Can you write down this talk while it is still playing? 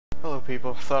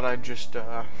people. Thought I'd just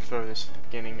throw this at the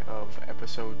beginning of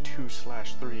episode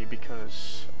 2/3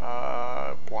 because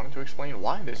wanted to explain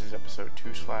why this is episode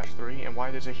 2/3 and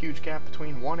why there's a huge gap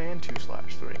between 1 and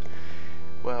 2/3.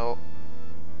 Well,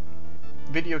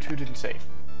 video 2 didn't save,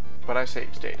 but I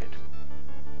save stated.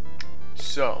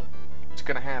 So, what's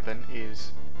gonna happen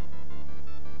is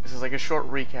this is like a short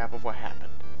recap of what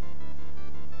happened.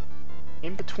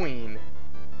 In between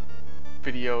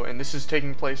video, and this is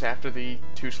taking place after the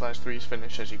 2/3 is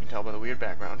finished, as you can tell by the weird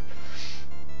background.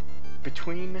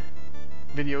 Between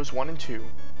videos 1 and 2,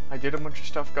 I did a bunch of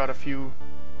stuff, got a few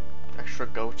extra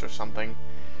goats or something.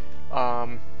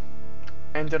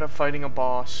 Ended up fighting a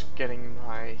boss, getting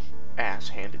my ass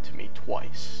handed to me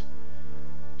twice.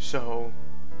 So,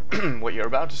 what you're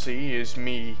about to see is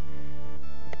me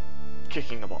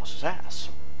kicking the boss's ass.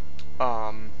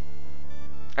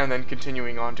 And then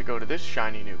continuing on to go to this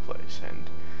shiny new place, and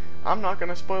I'm not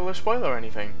gonna spoiler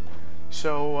anything.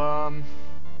 So,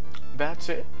 that's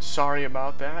it. Sorry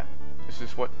about that. This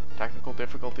is what technical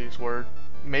difficulties were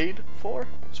made for,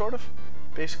 sort of.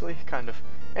 Basically, kind of.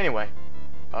 Anyway,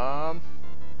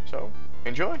 so,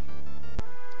 enjoy!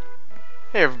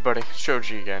 Hey everybody,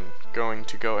 Shoji again. Going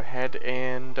to go ahead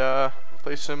and,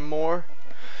 play some more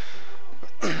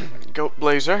Goat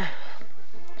Blazer.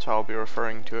 So I'll be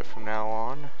referring to it from now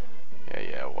on.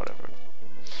 Yeah, whatever.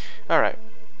 Alright,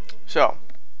 so,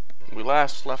 we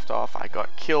last left off, I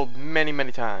got killed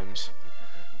many times.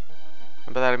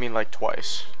 And by that I mean like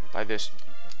twice. By this,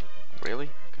 really?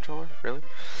 Controller? Really?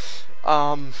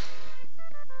 By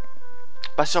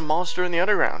some monster in the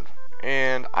underground.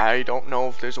 And I don't know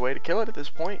if there's a way to kill it at this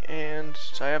point, and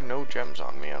since I have no gems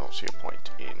on me, I don't see a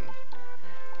point in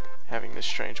having this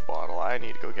strange bottle. I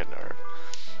need to go get an herb.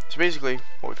 So basically,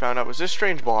 what we found out was this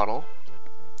strange bottle,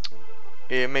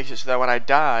 it makes it so that when I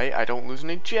die, I don't lose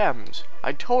any gems.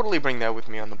 I'd totally bring that with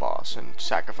me on the boss and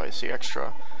sacrifice the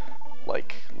extra,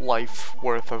 like, life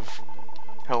worth of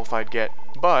health I'd get.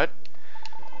 But,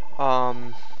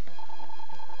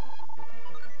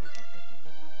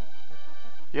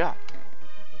 yeah.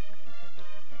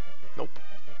 Nope.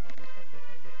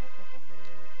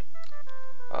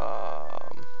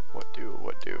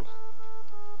 What do?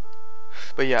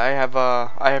 But yeah,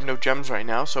 I have no gems right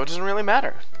now, so it doesn't really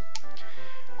matter.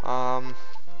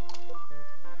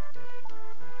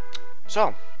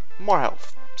 So, more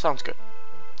health. Sounds good.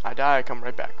 I die, I come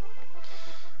right back.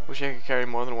 Wish I could carry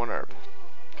more than one herb.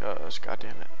 Cause,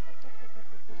 goddammit.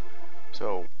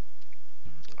 So,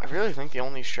 I really think the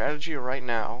only strategy right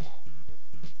now...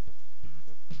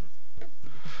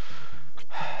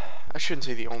 I shouldn't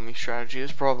say the only strategy,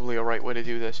 there's probably a right way to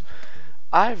do this.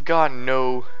 I've got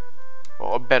no...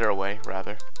 well, a better way,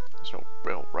 rather. There's no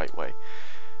real right way.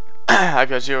 I've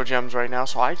got 0 gems right now,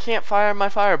 so I can't fire my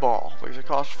fireball, because it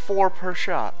costs 4 per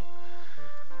shot.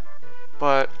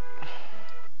 But,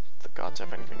 if the gods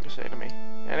have anything to say to me.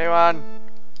 Anyone?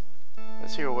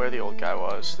 Let's hear where the old guy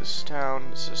was. This is town,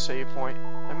 this is a save point.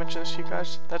 Did I mention this to you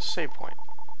guys? That's a save point.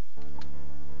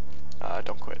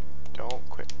 Don't quit. Don't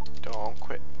quit. Don't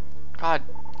quit. God,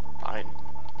 fine.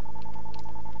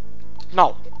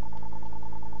 No!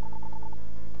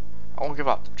 I won't give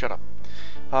up. Shut up.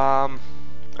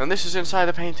 And this is inside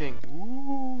the painting.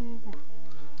 Ooh.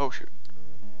 Oh shoot.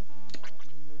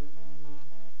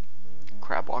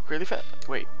 Crab walk really fast.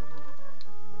 Wait.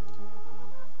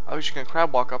 I was just gonna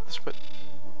crab walk up this, but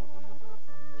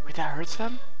wait, that hurts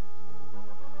them?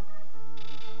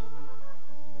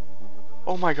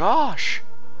 Oh my gosh!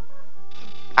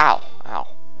 Ow, ow.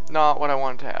 Not what I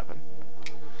wanted to happen.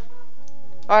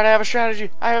 Alright, I have a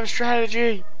strategy! I have a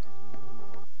strategy!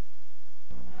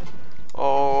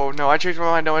 Oh, no, I changed my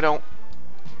mind. No, I don't.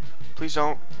 Please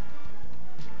don't.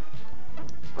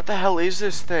 What the hell is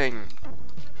this thing?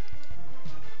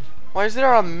 Why is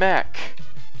there a mech?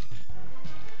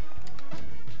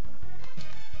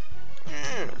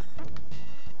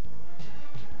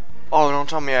 Oh, don't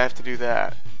tell me I have to do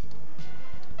that.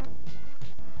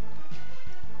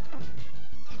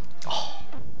 Oh.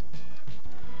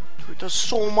 Dude, it does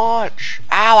so much.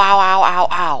 Ow, ow, ow, ow,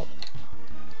 ow.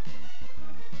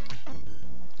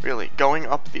 Really, going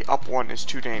up the up one is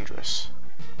too dangerous.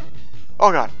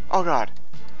 Oh god, oh god,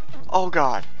 oh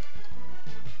god.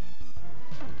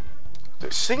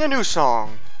 Sing a new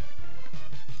song.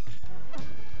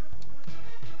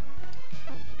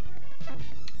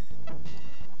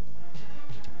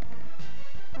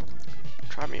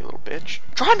 Try me, little bitch.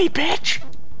 Try me, bitch!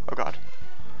 Oh god.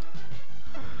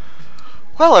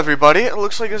 Well, everybody, it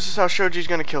looks like this is how Shoji's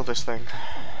gonna kill this thing.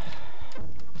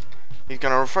 He's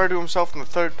gonna refer to himself in the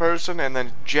third person and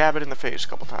then jab it in the face a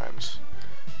couple times.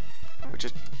 Which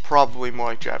is probably more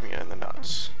like jabbing it in the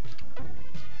nuts.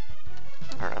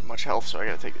 much health, so I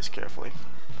gotta take this carefully.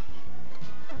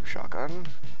 Shotgun.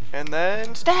 And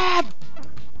then stab!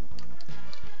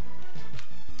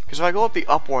 Because if I go up the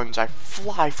up ones, I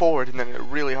fly forward and then it's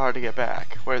really hard to get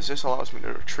back. Whereas this allows me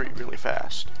to retreat really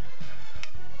fast.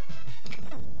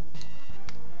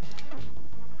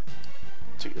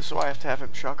 See, this is why I have to have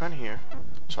him shotgun here.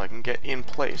 So I can get in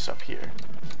place up here.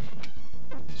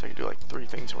 So I can do like 3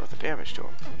 things worth of damage to him.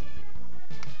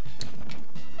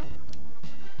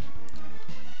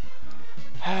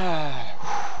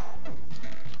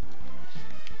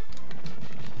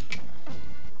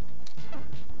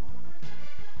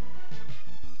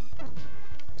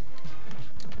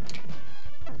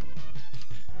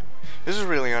 This is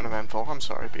really uneventful. I'm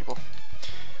sorry, people.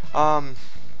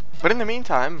 But in the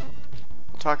meantime,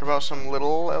 we'll talk about some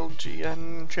little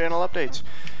LGN channel updates.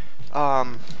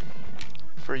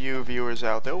 For you viewers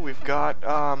out there, we've got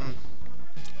a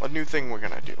new thing we're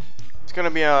gonna do. It's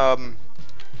gonna be a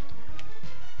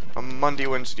Monday,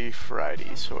 Wednesday,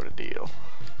 Friday sort of deal.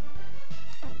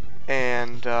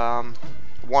 And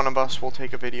one of us will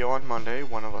take a video on Monday,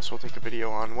 one of us will take a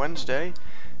video on Wednesday.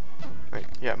 Wait,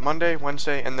 yeah, Monday,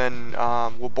 Wednesday, and then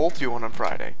we'll both do one on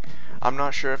Friday. I'm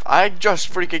not sure if I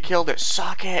just freaking killed it.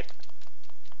 Suck it!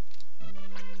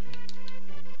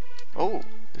 Oh,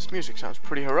 this music sounds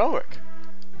pretty heroic.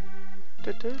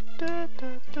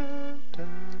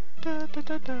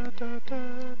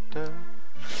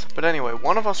 But anyway,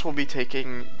 one of us will be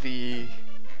taking the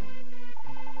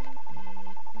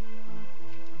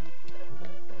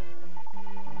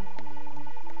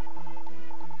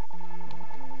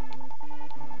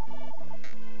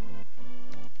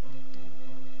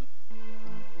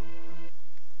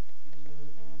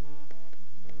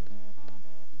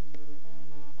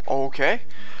okay.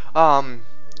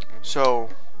 So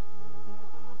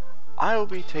I will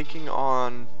be taking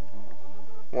on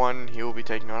one, he will be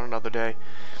taking on another day,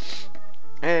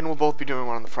 and we'll both be doing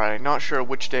one on the Friday. Not sure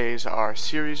which days our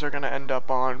series are going to end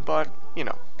up on, but, you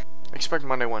know, expect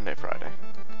Monday, Wednesday, Friday,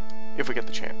 if we get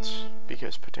the chance,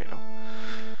 because potato.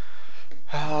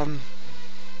 And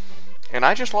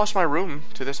I just lost my room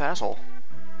to this asshole,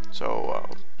 so,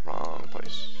 wrong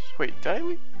place. Wait, did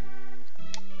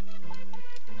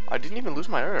I didn't even lose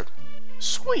my herb.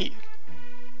 Sweet!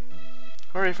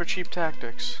 Hooray for cheap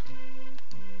tactics.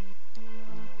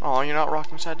 Oh, you're not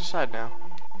rocking side to side now.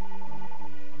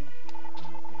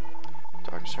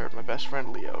 Darkness heard my best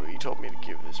friend Leo. He told me to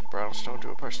give this brownstone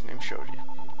to a person named Shoji.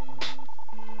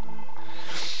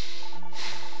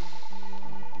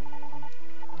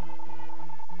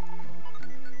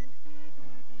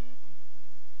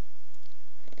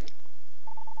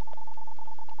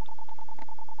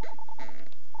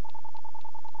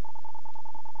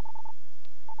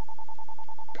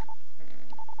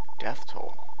 Death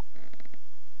toll.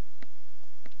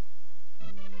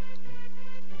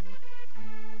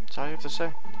 That's all you have to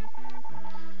say.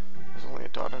 There's only a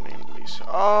daughter named Lisa.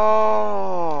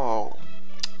 Oh!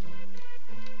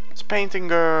 It's a painting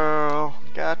girl.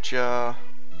 Gotcha.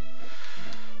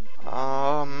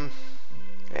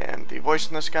 And the voice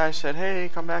in the sky said, hey,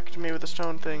 come back to me with the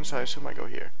stone thing, so I assume I go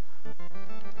here.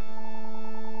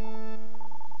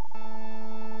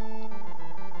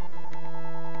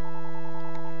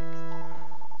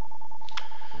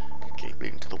 Gate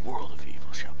leading to the world of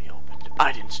evil shall be opened.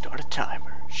 I didn't start a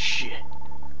timer. Shit.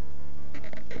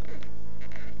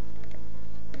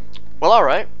 Well,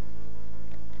 alright.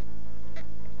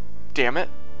 Damn it.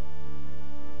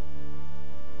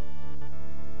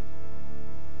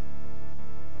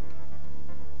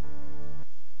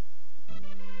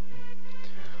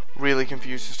 Really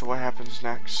confused as to what happens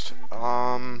next.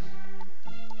 I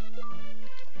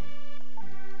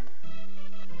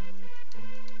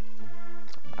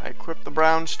equipped the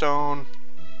brownstone.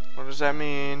 What does that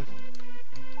mean?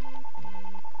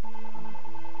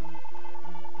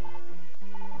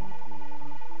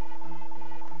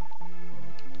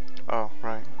 Oh,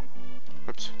 right.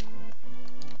 Whoops.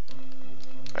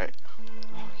 Right.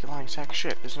 Oh, you lying sack of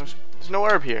shit. There's no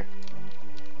herb here.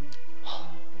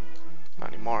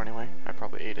 Not anymore, anyway. I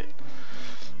probably ate it.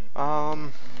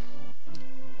 I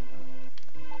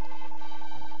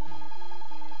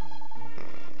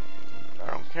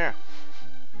don't care.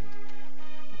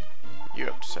 You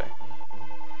have to say.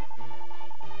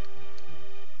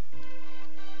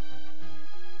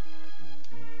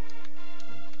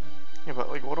 Yeah, but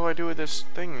like, what do I do with this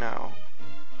thing now?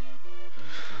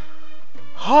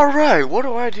 Alright, what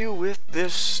do I do with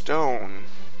this stone?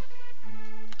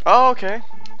 Oh, okay.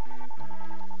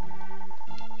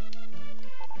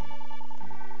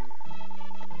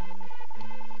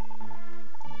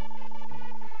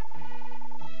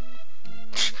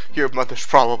 Your mother's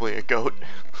probably a goat.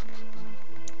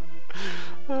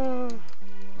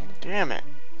 Damn it.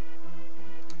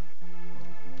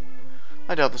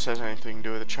 I doubt this has anything to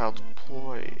do with a child's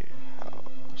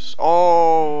playhouse.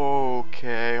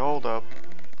 Okay, hold up.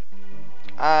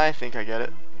 I think I get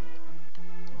it.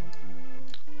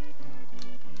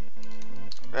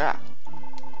 Yeah.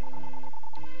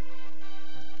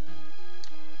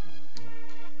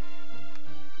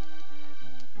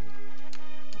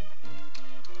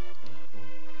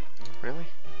 Really?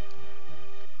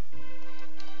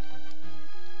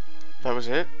 That was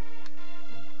it?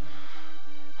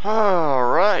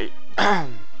 Alright.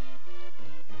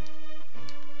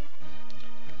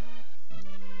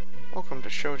 Welcome to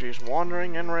Shoji's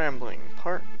Wandering and Rambling,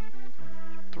 Part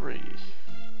 3.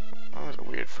 That was a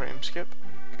weird frame skip.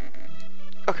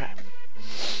 Okay.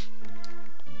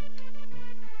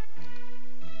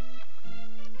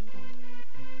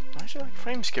 Why is it like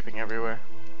frame skipping everywhere?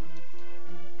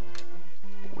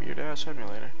 Weird ass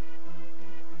emulator.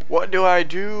 What do I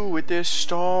do with this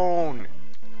stone?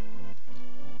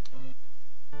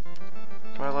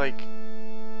 Do I like...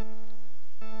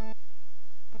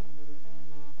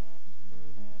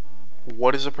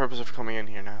 What is the purpose of coming in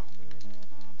here now?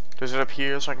 Does it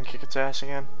appear so I can kick its ass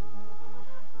again?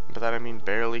 By that I mean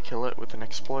barely kill it with an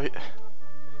exploit.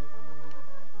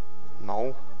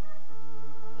 No.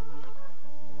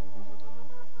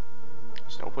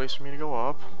 There's no place for me to go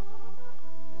up.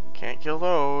 Can't kill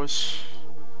those.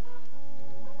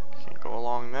 Can't go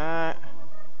along that.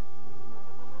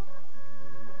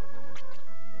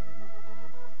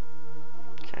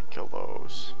 Can't kill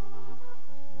those.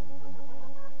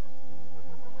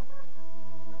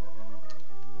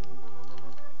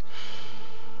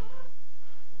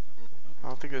 I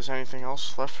don't think there's anything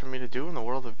else left for me to do in the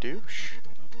world of douche.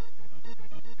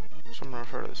 So I'm gonna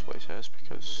refer to this place as,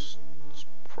 because it's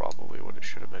probably what it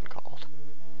should have been called.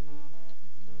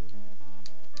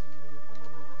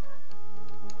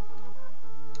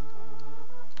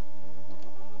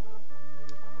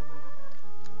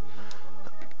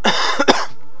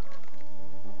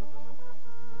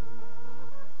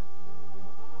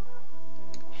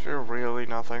 Is there really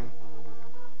nothing?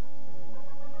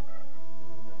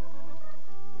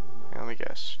 Let me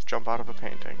guess. Jump out of a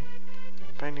painting.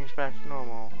 Painting's back to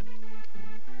normal.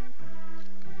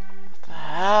 What the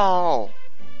hell?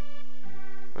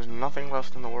 There's nothing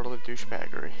left in the world of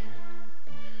douchebaggery.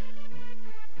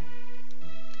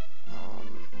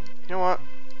 You know what?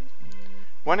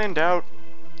 When in doubt,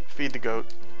 feed the goat.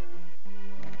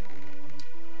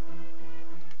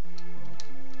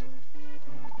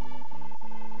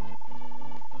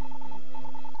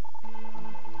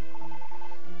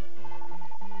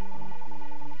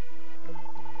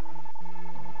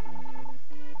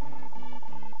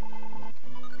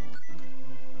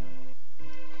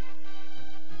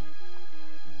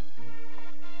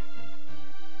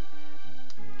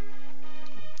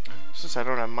 Since I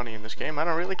don't have money in this game, I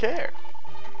don't really care.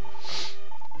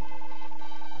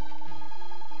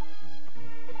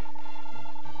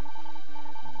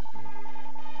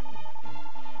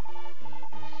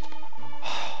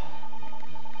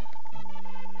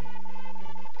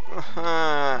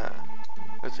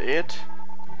 That's it?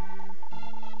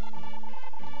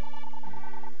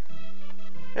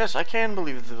 Yes, I can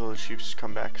believe the village chiefs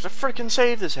come back, because I freaking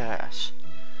saved his ass.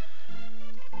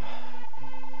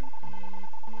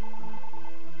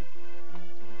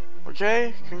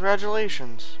 Okay,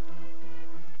 congratulations.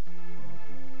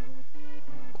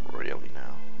 Really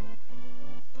now?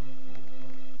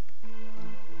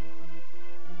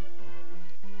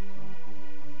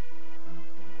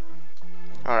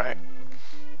 Alright.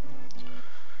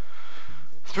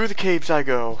 Through the caves I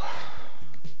go.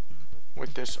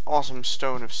 With this awesome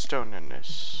stone of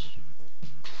stonenness.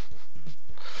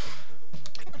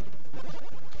 I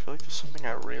feel like there's something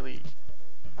I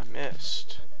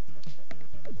missed.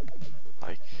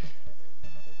 Like...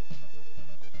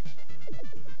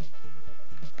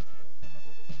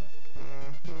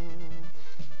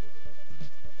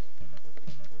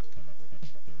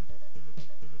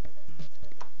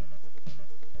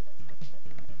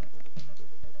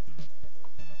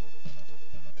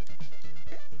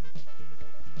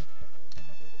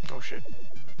 Oh shit.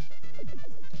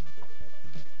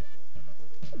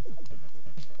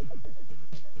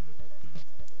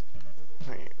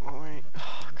 Wait. Oh,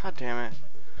 God damn it.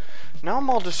 Now I'm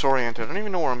all disoriented. I don't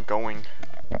even know where I'm going.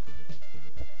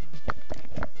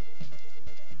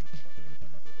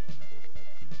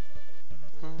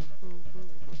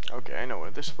 Okay, I know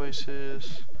where this place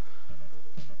is.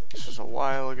 This was a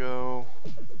while ago.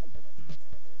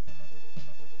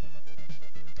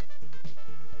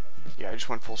 Yeah, I just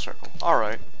went full circle.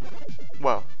 Alright.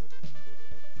 Well.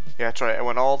 Yeah, that's right. I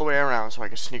went all the way around so I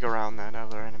could sneak around that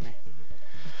other enemy.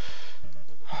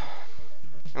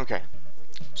 Okay.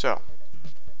 So.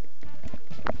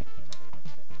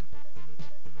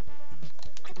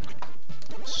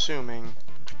 Assuming.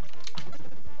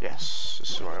 Yes, this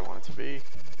is where I want it to be.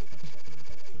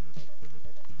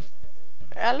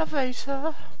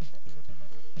 Elevator.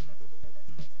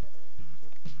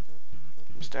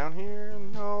 It's down here.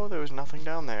 No, there was nothing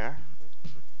down there.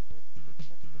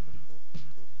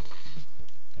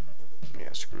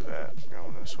 Yeah, screw that.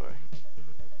 Going this way.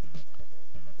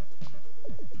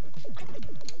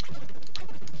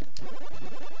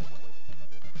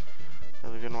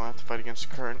 Really didn't want to have to fight against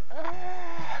the current.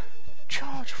 Ah,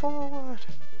 charge forward.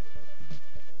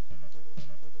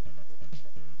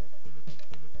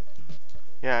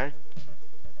 Yeah,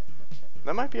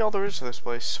 that might be all there is to this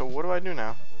place, so what do I do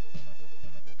now?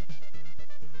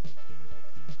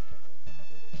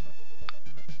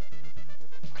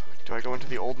 Do I go into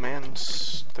the old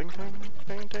man's thing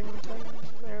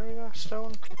area,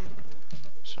 stone?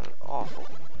 Sounded awful.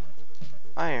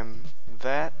 I am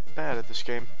that bad at this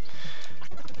game.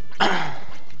 I'm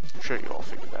sure you all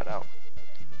figured that out.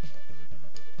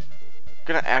 I'm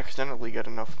gonna accidentally get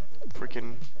enough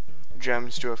freaking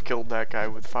gems to have killed that guy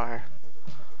with fire.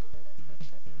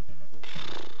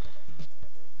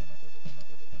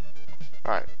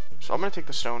 Alright, so I'm gonna take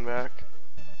the stone back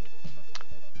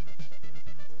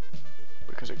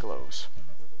because it glows.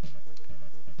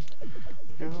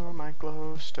 You're my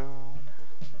glowstone.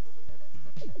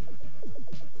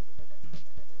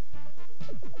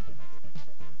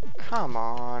 Come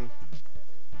on.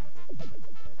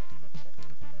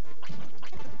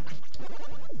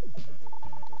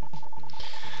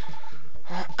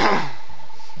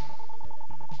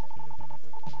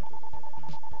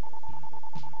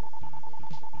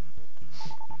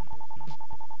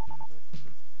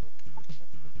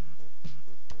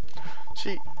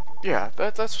 See, yeah,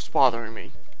 that's what's bothering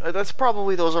me. That's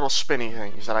probably those little spinny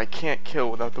things that I can't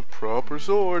kill without the proper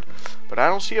sword. But I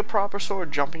don't see a proper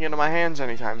sword jumping into my hands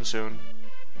anytime soon.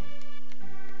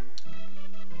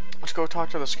 Let's go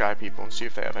talk to the sky people and see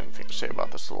if they have anything to say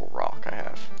about this little rock I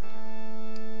have.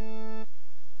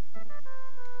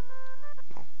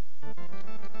 No.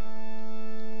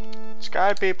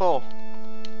 Sky people!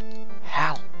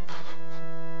 Help!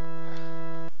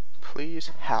 Please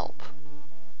help.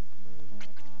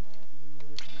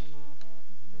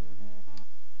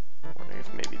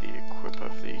 If maybe the equip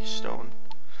of the stone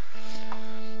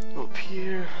will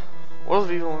appear. What if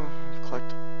we will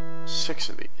collect 6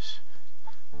 of these?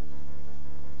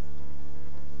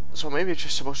 So maybe it's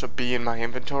just supposed to be in my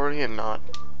inventory and not.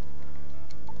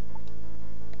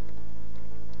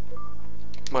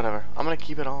 Whatever. I'm gonna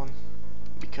keep it on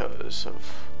because of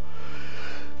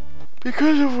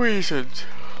reasons.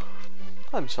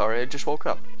 I'm sorry, I just woke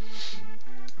up.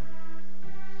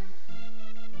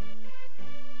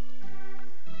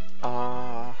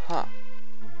 Huh.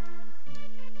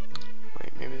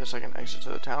 Wait, maybe there's like an exit to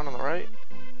the town on the right?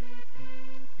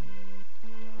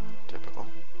 Typical.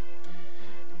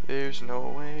 There's no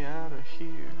way out of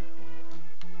here.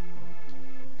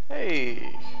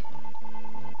 Hey!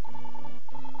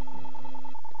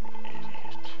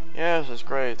 Idiot. Yes, it's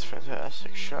great, it's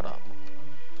fantastic. Shut up.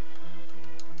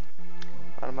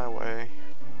 Out of my way.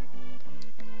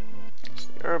 So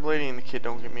the herb lady and the kid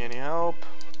don't give me any help.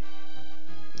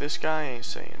 This guy ain't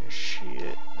saying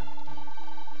shit.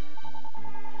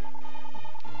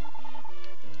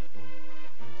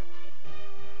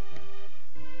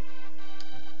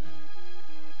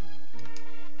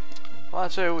 Well,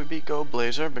 I'd say we beat Go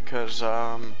Blazer because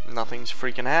nothing's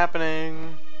freaking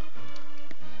happening.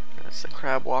 That's the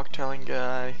crab walk telling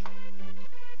guy.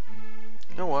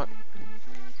 You know what?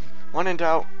 When in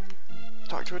doubt,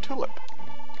 talk to a tulip.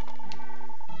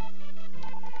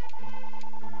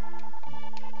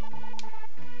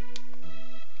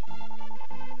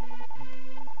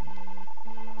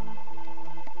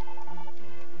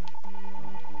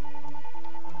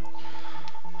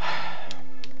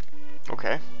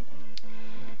 Okay.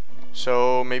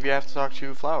 So maybe I have to talk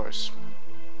to flowers.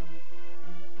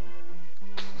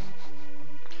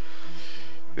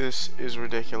 This is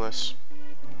ridiculous.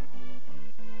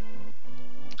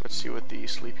 Let's see what the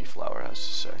sleepy flower has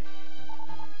to say.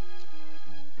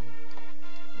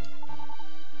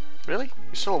 Really?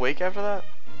 You're still awake after that?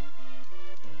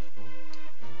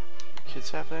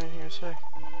 Kids have anything to say?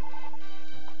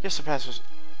 Yes, the pass was...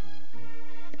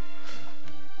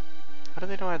 How do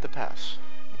they know I had the pass?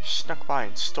 You snuck by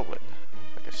and stole it.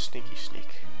 Like a sneaky sneak.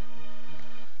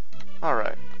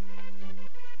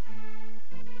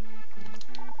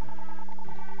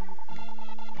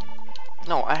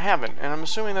 No, I haven't, and I'm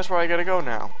assuming that's where I gotta go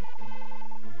now.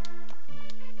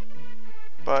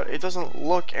 But it doesn't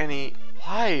look any...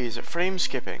 Why is it frame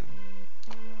skipping?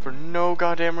 For no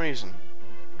goddamn reason.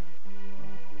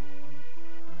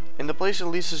 And the place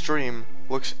in Lisa's dream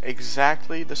looks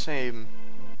exactly the same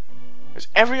as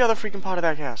every other freaking part of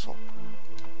that castle.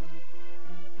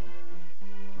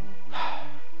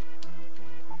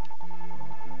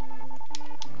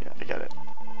 Yeah, I get it.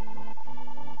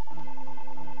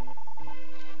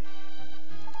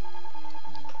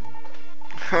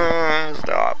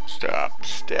 Stop, stop,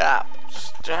 stop,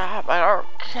 stop, I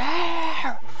don't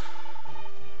care.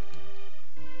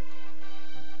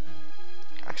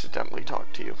 Accidentally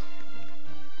talk to you.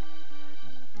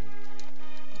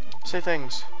 Say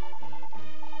things.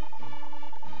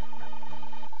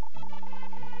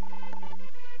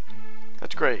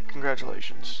 That's great,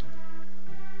 congratulations.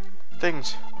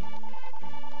 Things.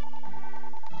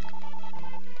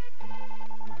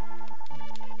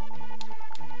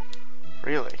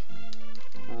 Really?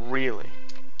 Really?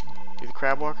 You the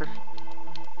crab walker?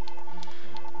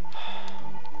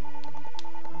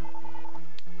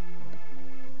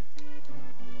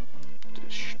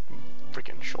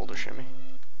 Freaking shoulder shimmy.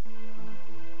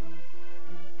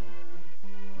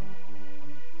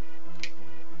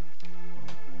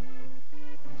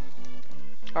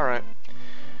 Alright.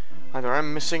 Either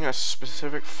I'm missing a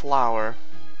specific flower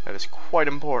that is quite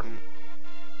important,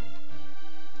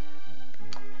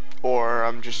 or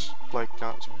I'm just, like,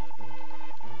 not...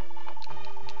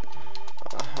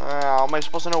 how am I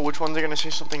supposed to know which ones are gonna say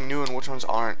something new and which ones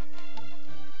aren't?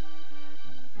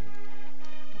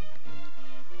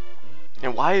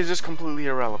 And why is this completely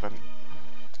irrelevant?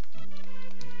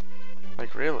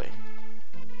 Like, really?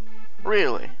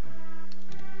 Really?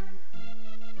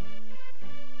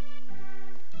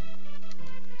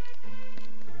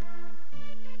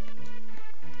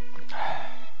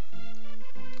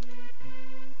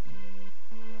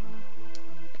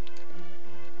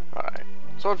 Alright,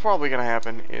 so what's probably gonna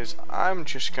happen is I'm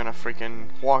just gonna freaking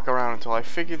walk around until I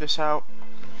figure this out,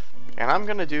 and I'm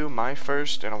gonna do my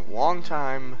first in a long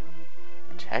time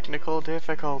technical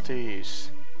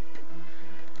difficulties.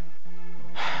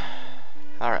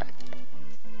 Alright.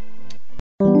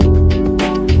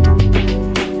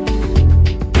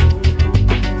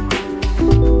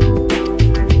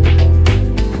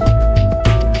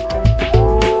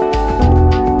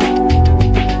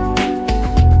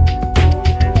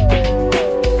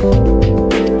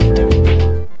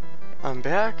 I'm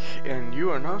back, and you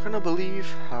are not gonna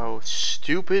believe how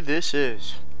stupid this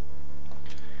is.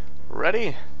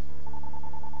 Ready?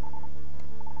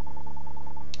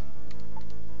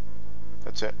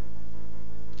 That's it.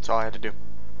 That's all I had to do.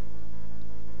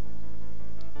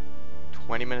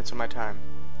 20 minutes of my time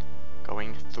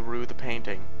going through the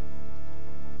painting,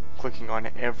 clicking on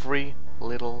every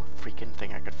little freaking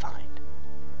thing I could find.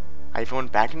 I even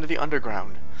went back into the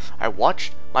underground. I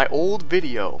watched my old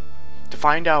video to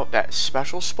find out that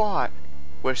special spot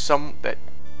where that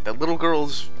little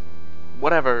girl's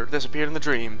whatever disappeared in the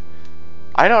dream.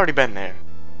 I'd already been there.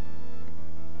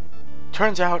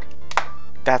 Turns out,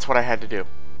 that's what I had to do.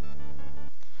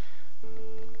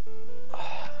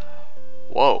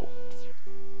 Whoa.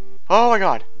 Oh my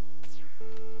god.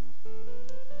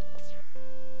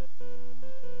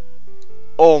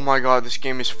 Oh my god, this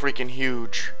game is freaking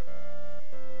huge.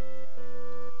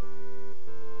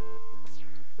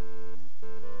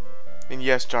 And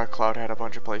yes, Dark Cloud had a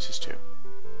bunch of places too.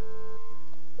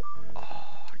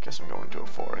 I guess I'm going to a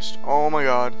forest. Oh my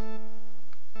god.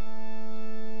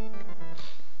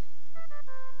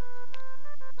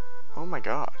 Oh my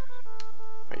god.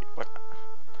 Wait, what?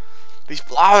 These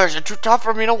flowers are too tough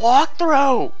for me to walk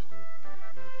through!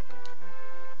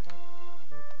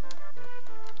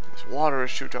 This water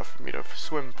is too tough for me to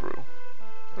swim through.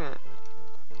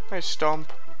 Nice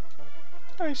stump.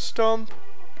 Nice stump.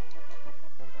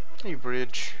 Hey,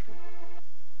 bridge.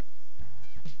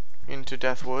 Into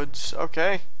Death Woods.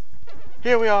 Okay.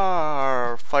 Here we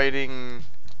are, fighting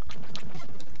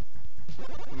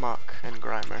Muck and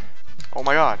Grimer. Oh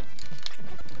my god.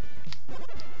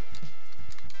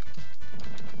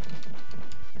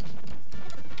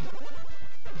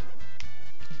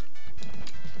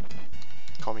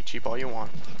 Call me cheap all you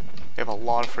want. They have a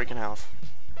lot of freaking health.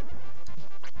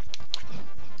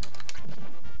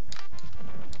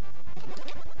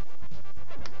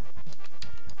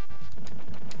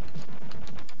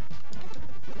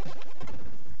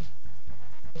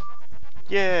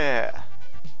 Yeah.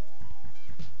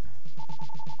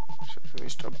 At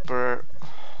least a bird.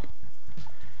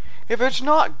 If it's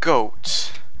not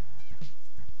goats,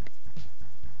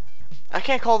 I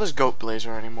can't call this Goat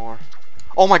Blazer anymore.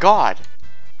 Oh my god!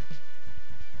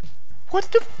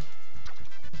 What the f—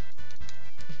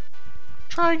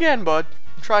 Try again, bud.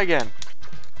 Try again.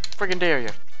 Friggin' dare you.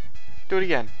 Do it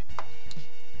again.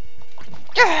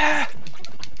 Yeah!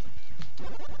 Yeah,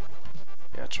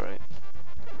 that's right.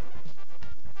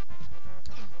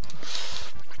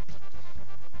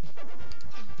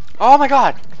 Oh my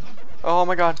god! Oh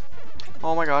my god.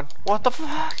 Oh my god. What the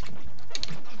fuck?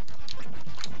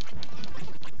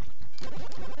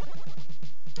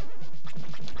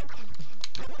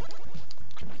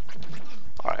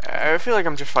 Alright, I feel like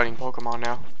I'm just fighting Pokemon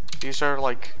now. These are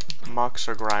like Mucks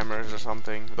or Grimers or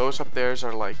something. Those up theirs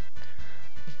are like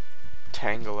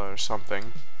Tangela or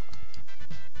something.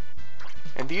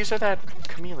 And these are that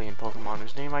chameleon Pokemon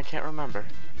whose name I can't remember.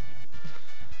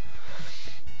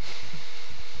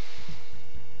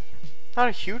 Not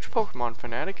a huge Pokemon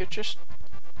fanatic, it just...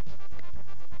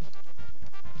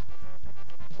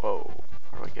 Whoa,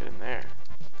 how do I get in there?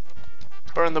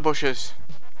 Burn the bushes!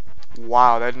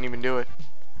 Wow, that didn't even do it.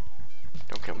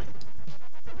 Don't kill me.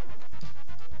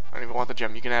 I don't even want the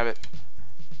gem, you can have it.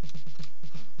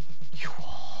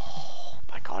 Oh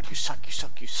my god, you suck, you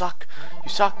suck, you suck, you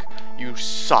suck, you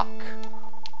suck.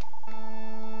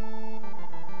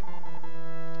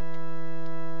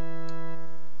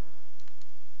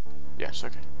 Yes,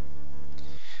 okay.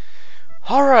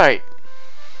 Alright.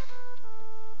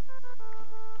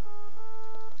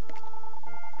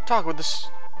 Talk with this.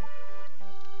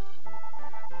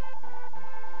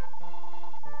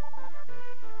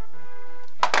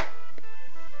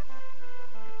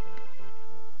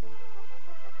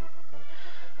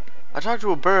 I talked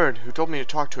to a bird who told me to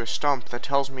talk to a stump that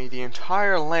tells me the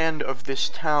entire land of this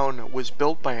town was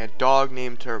built by a dog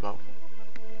named Turbo.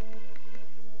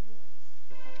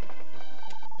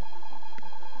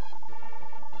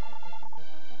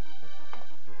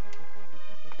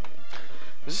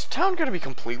 Is this town gonna be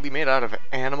completely made out of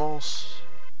animals?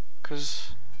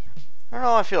 Cause I don't know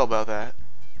how I feel about that.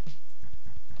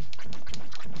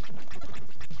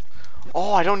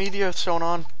 Oh, I don't need the Earthstone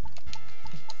on.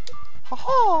 Ha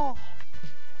ha!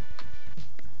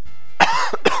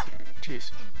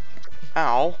 Jeez.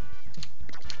 Ow.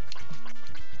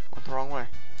 Went the wrong way.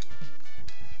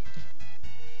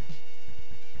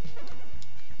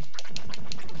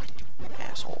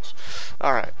 Assholes.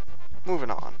 Alright. Moving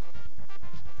on.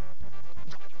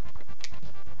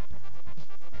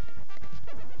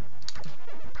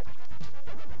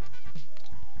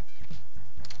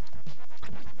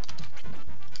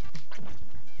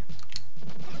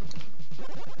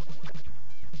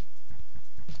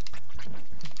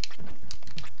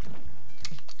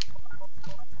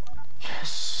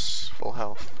 Full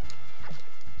health.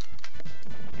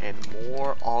 And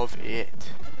more of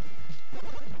it.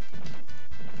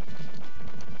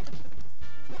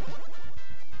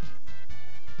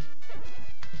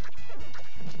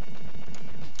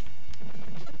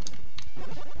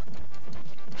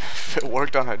 If it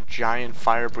worked on a giant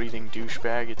fire-breathing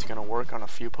douchebag, it's gonna work on a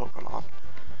few Pokemon.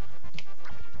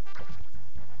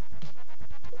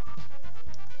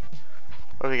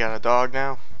 What do we got, a dog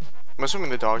now? I'm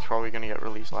assuming the dog's probably gonna get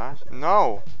released last.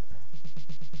 No!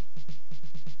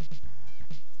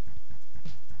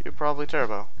 You're probably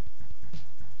Turbo.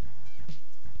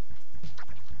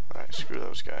 Alright, screw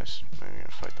those guys. I'm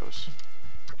gonna fight those.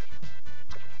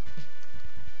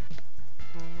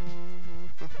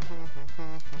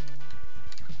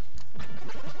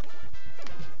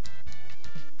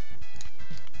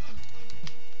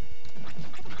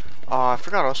 I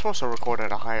forgot I was supposed to record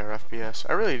at a higher FPS.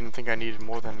 I really didn't think I needed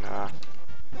more than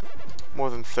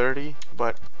 30,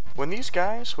 but when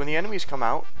the enemies come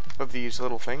out of these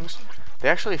little things, they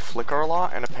actually flicker a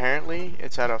lot, and apparently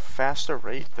it's at a faster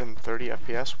rate than 30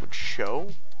 FPS would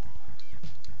show,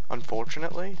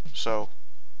 unfortunately. So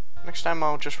next time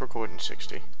I'll just record in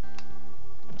 60.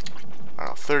 I don't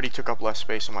know, 30 took up less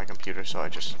space on my computer, so I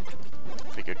just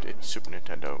figured it's Super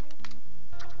Nintendo.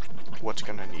 What's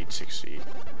gonna need 60?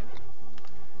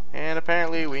 And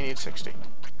apparently we need 60.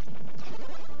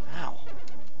 Ow.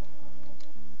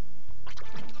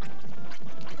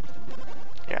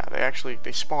 Yeah,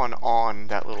 they spawn on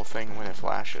that little thing when it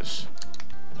flashes,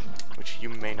 which you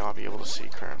may not be able to see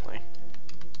currently.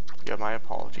 Yeah, my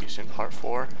apologies. In part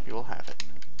 4, you will have it.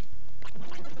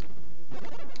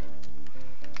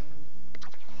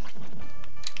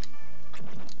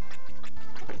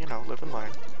 But you know, live and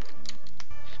learn.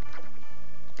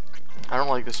 I don't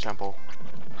like this temple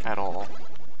at all.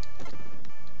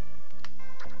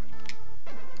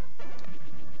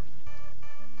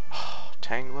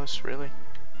 Tangless, really?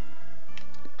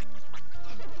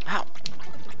 Ow!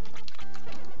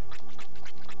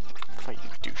 Fight you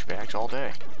douchebags all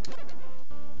day.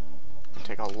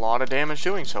 take a lot of damage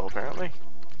doing so, apparently.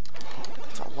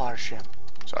 That's a large gem.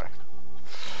 Sorry.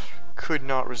 Could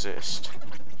not resist.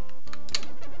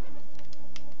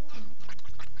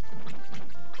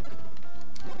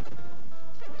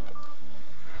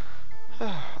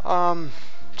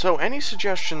 So any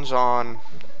suggestions on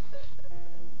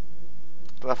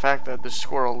the fact that this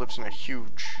squirrel lives in a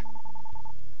huge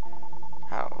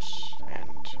house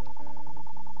and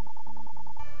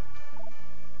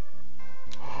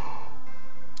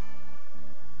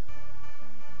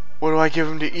what do I give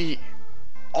him to eat?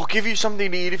 I'll give you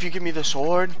something to eat if you give me the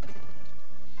sword.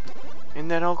 And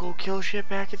then I'll go kill shit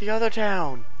back at the other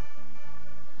town.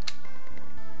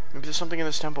 Maybe there's something in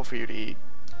this temple for you to eat.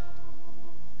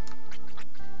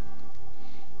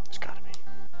 There's gotta be.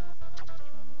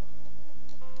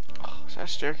 Oh, is that a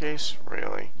staircase?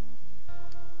 Really?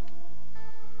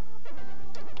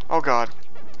 Oh god.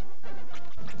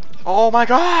 Oh my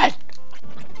god!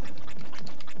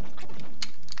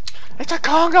 It's a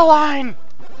conga line!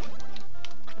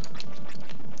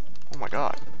 Oh my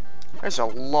god. There's a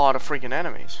lot of freaking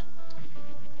enemies.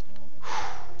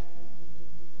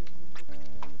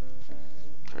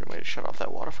 Is there a way to shut off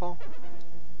that waterfall?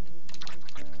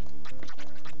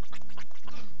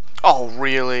 Oh,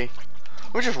 really?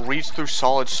 We just reached through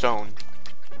solid stone.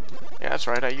 Yeah, that's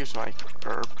right, I used my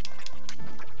herb.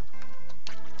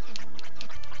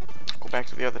 Go back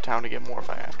to the other town to get more if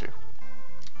I have to.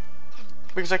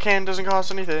 Because I can, doesn't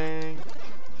cost anything.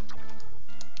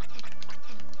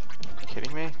 Are you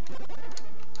kidding me?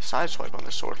 A side swipe on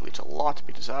this sword leaves a lot to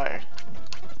be desired.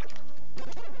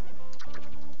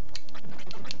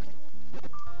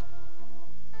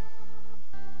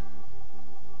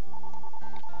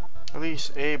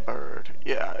 Release a bird.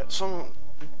 Yeah,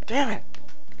 damn it!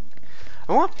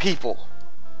 I want people.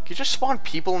 Can you just spawn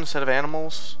people instead of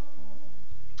animals?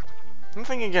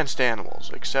 Nothing against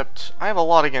animals, except I have a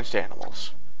lot against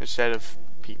animals instead of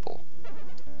people.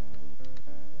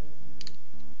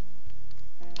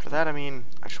 For that, I mean,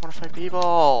 I just want to fight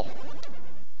people.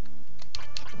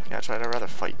 Yeah, that's right, I'd rather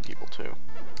fight people too.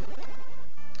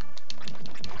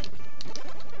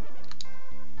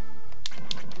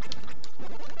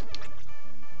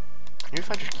 Maybe if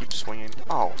I just keep swinging.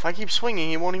 Oh, if I keep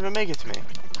swinging, he won't even make it to me.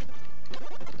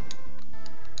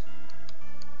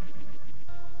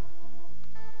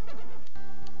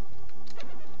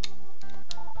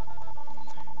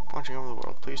 Watching over the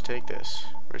world, please take this.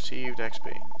 Received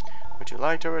XP. Would you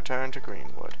like to return to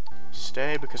Greenwood?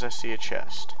 Stay because I see a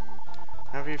chest.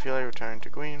 Whenever you feel like return to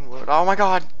Greenwood. Oh my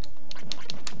god!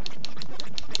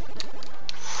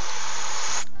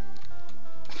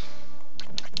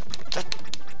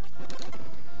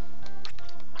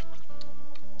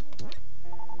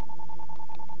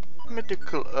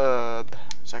 Medical herb.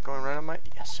 Is that going right on my...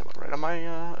 Yes, it went right on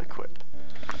my equip.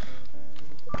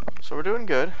 So we're doing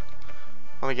good.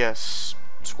 Let me guess.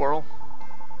 Squirrel?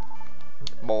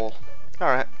 Mole.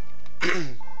 Alright.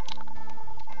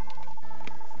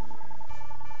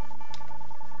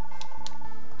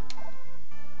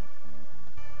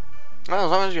 Well,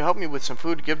 as long as you help me with some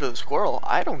food to give to the squirrel,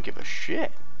 I don't give a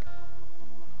shit.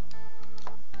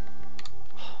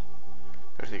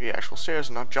 Better take the actual stairs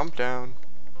and not jump down.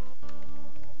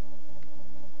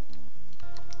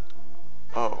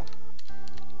 Oh.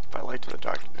 If I light to the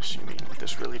darkness, you mean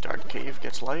this really dark cave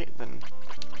gets light? Then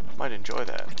I might enjoy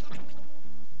that.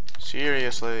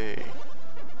 Seriously.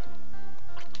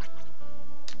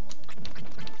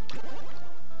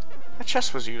 That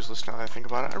chest was useless now that I think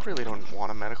about it. I really don't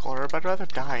want a medical herb. I'd rather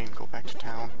die and go back to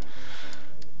town.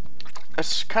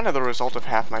 That's kind of the result of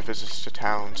half my visits to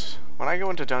towns. When I go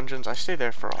into dungeons, I stay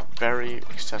there for a very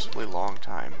excessively long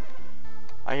time.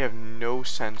 I have no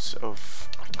sense of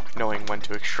knowing when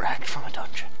to extract from a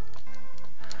dungeon.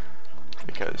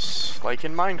 Because, like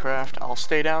in Minecraft, I'll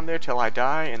stay down there till I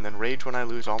die and then rage when I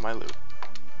lose all my loot.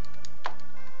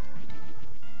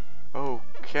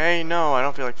 Okay, no, I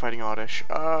don't feel like fighting Oddish.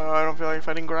 I don't feel like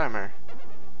fighting Grimer.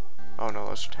 Oh no,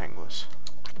 those are Tanglers.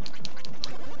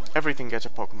 Everything gets a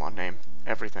Pokemon name.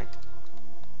 Everything.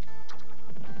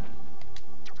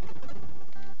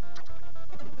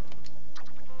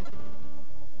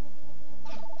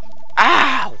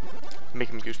 Ow! Make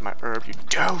him use my herb, you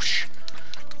douche!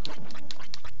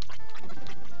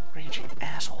 Raging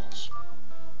assholes.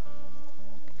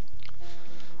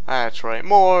 That's right,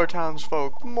 more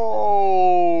townsfolk.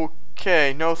 More.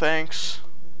 Okay, no thanks.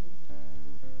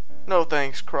 No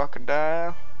thanks,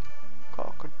 crocodile.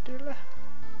 Crocodile.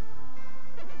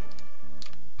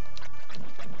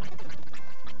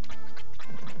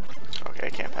 Okay, I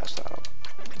can't pass that up.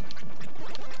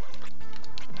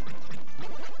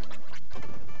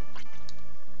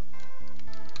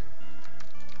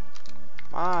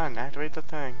 on, activate the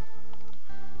thing.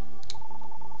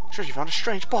 Shoji found a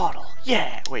strange bottle.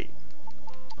 Yeah, wait.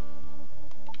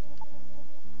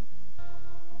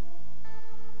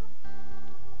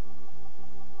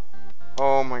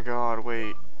 Oh my god,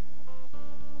 wait.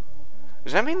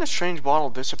 Does that mean the strange bottle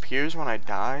disappears when I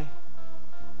die?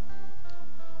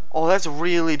 Oh, that's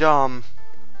really dumb.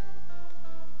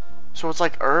 So it's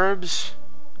like herbs?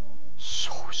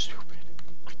 So stupid.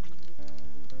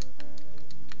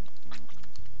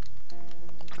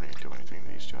 I didn't do anything to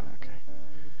these two, okay.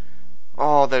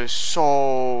 Oh, that is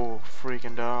so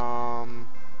freaking dumb.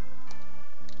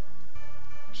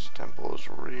 This temple is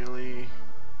really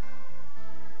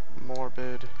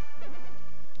morbid.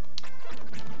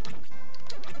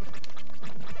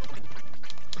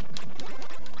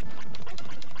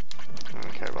 I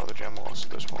don't care about the gem loss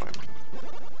at this point.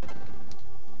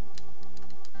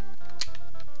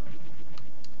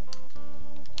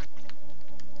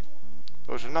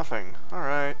 Those are nothing.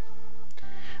 Alright.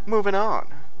 Moving on.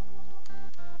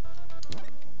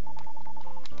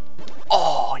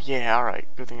 Oh, yeah, alright.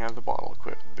 Good thing I have the bottle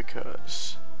equipped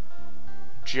because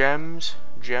gems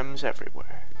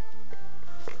everywhere.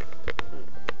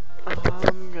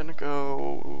 I'm gonna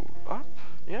go up.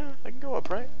 Yeah, I can go up,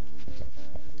 right?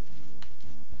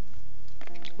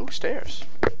 Ooh, stairs.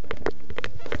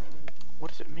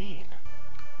 What does it mean?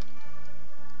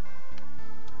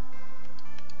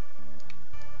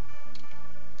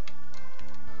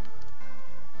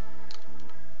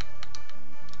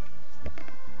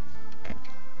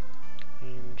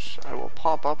 Means I will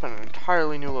pop up in an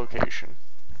entirely new location.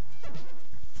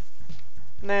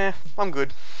 Nah, I'm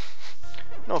good.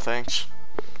 No thanks.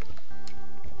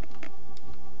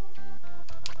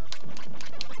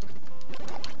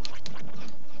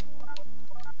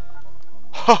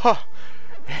 Haha!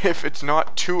 If it's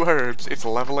not 2 herbs, it's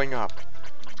leveling up.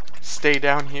 Stay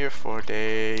down here for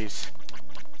days.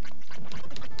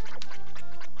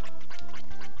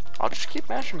 I'll just keep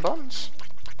mashing buttons.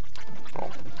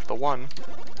 Well, the one.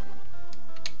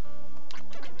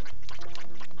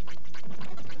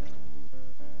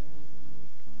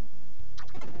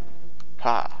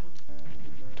 Ha!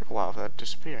 Took a while for that to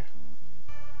disappear.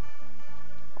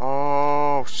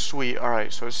 Oh, sweet.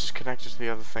 Alright, so this is connected to the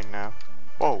other thing now.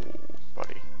 Whoa,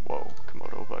 buddy. Whoa,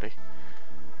 Komodo, buddy.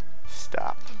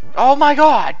 Stop. Oh my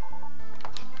god!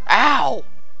 Ow!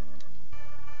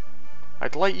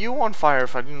 I'd light you on fire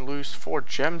if I didn't lose 4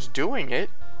 gems doing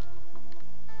it.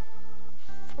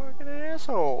 Fucking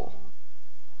asshole.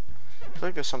 I feel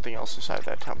like there's something else inside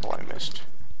that temple I missed.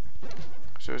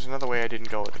 So there's another way I didn't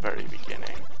go at the very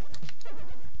beginning.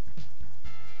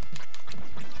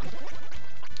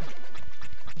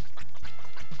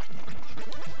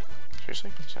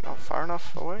 Seriously? Is that not far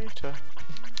enough away to...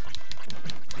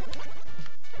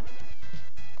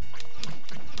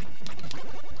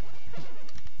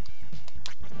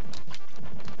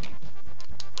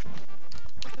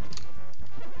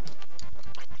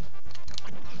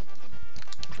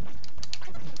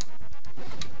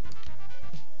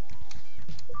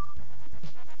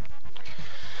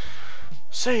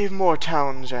 Save more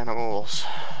town's animals.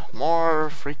 More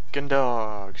freaking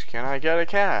dogs. Can I get a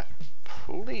cat?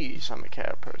 Please, I'm a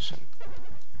cat person.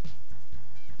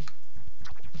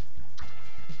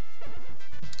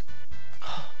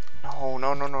 No,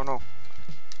 no, no, no, no.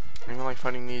 I don't even like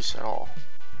fighting these at all.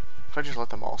 If I just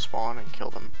let them all spawn and kill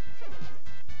them.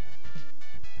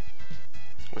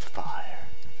 With fire.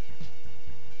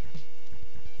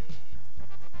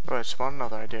 Go ahead, spawn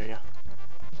another, I dare ya.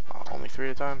 Only 3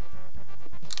 at a time.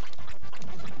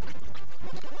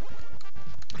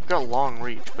 Got a long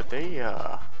reach, but they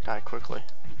die quickly.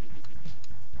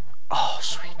 Oh,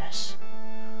 sweetness.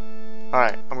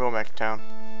 Alright, I'm going back to town.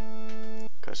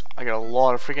 Because I got a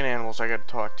lot of freaking animals I gotta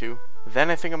talk to. Then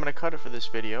I think I'm gonna cut it for this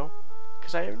video.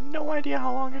 Because I have no idea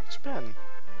how long it's been.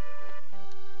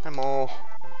 I'm all...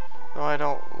 No, I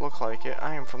don't look like it.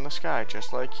 I am from the sky,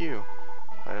 just like you.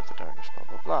 Light up the darkness, blah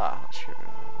blah blah. Sure.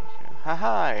 Ha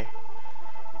hi!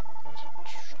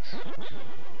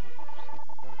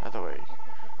 Other way.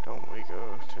 Don't we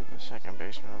go to the second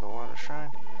basement of the water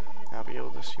shrine? I'll be able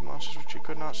to see monsters which you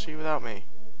could not see without me.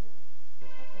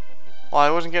 Well, I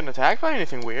wasn't getting attacked by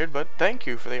anything weird, but thank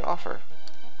you for the offer.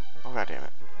 Oh, god damn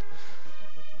it.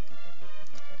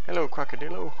 Hello,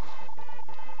 crocodilo.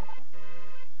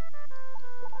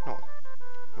 No,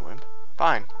 you wimp.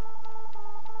 Fine.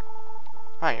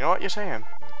 Fine, you know what you're saying?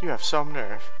 You have some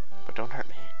nerve, but don't hurt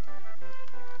me.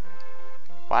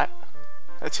 What?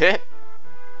 That's it?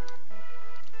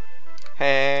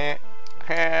 Heh,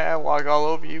 heh, walk all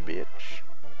over you, bitch.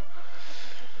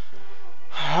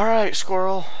 Alright,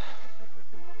 squirrel.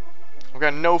 I'm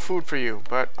got no food for you,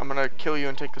 but I'm gonna kill you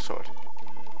and take the sword.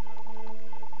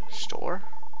 Store?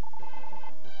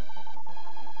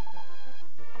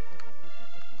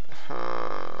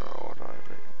 What do I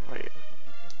bring? Wait. Wait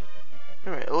a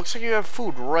minute, it looks like you have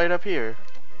food right up here.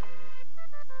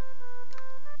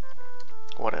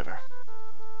 Whatever.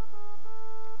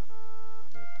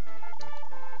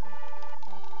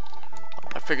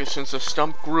 I figured since the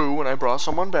stump grew when I brought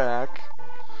someone back.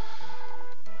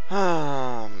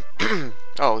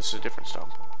 Oh, this is a different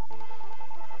stump.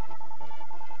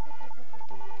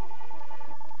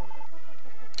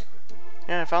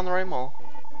 Yeah, I found the right mole.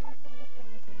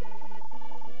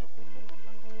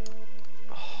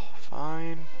 Oh,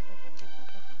 fine.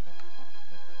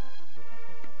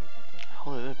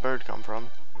 Where did that bird come from?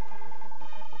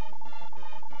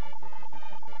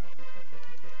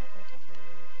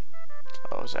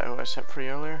 Oh, is that who I set free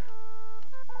earlier?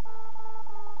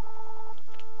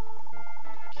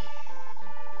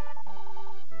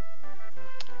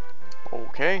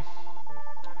 Okay.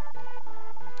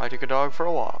 I took a dog for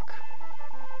a walk.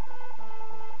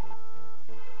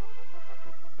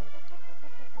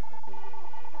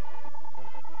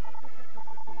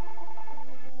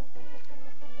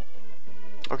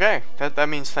 Okay, that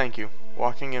means thank you.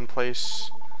 Walking in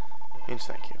place means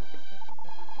thank you.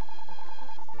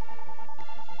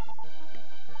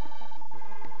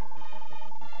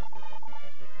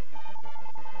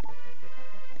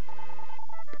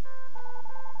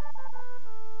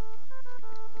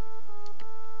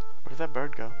 Where did that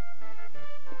bird go?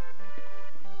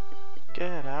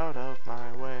 Get out of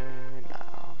my way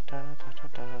now. Da, da, da,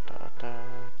 da, da, da,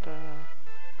 da.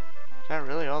 Is that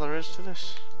really all there is to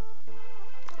this?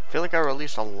 I feel like I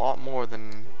released a lot more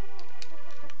than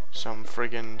some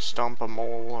friggin' stump, a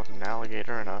mole, an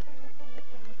alligator, and a...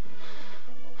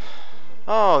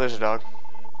 Oh, there's a dog.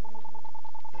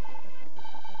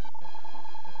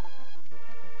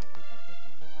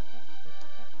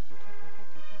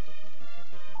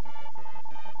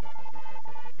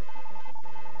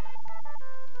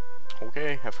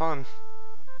 Okay, have fun.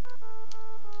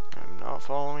 I'm not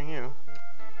following you.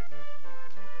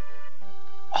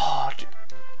 Oh,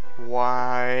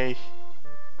 why?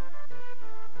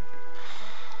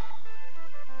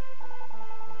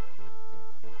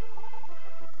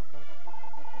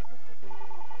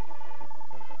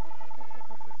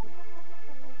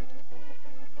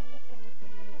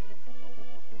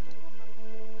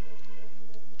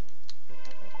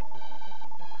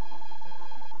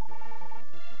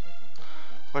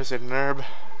 What is it, an herb?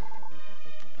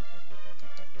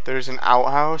 There's an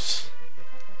outhouse.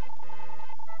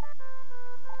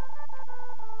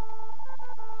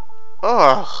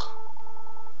 Ugh.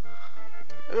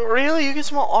 Really? You get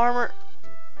small armor?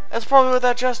 That's probably what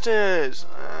that chest is.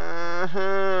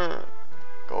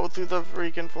 Go through the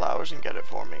freaking flowers and get it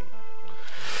for me.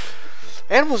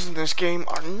 Animals in this game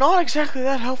are not exactly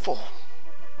that helpful.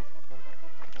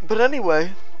 But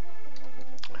anyway,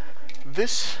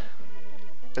 this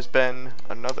has been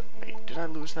another... Wait, did I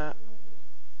lose that?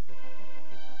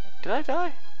 Did I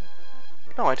die?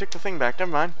 No, I took the thing back.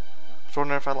 Never mind. I was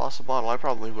wondering if I lost the bottle. I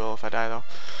probably will if I die, though.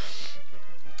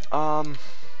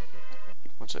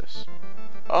 What's this?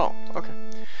 Oh, okay.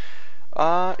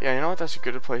 Yeah, you know what? That's a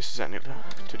good place as any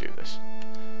to do this.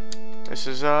 This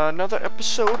is another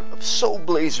episode of Soul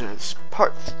Blazers,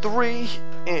 Part 3,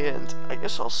 and I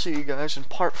guess I'll see you guys in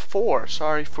Part 4.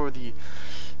 Sorry for the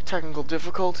technical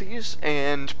difficulties,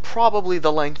 and probably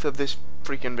the length of this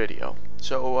freaking video.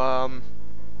 So,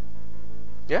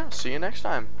 yeah, see you next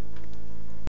time.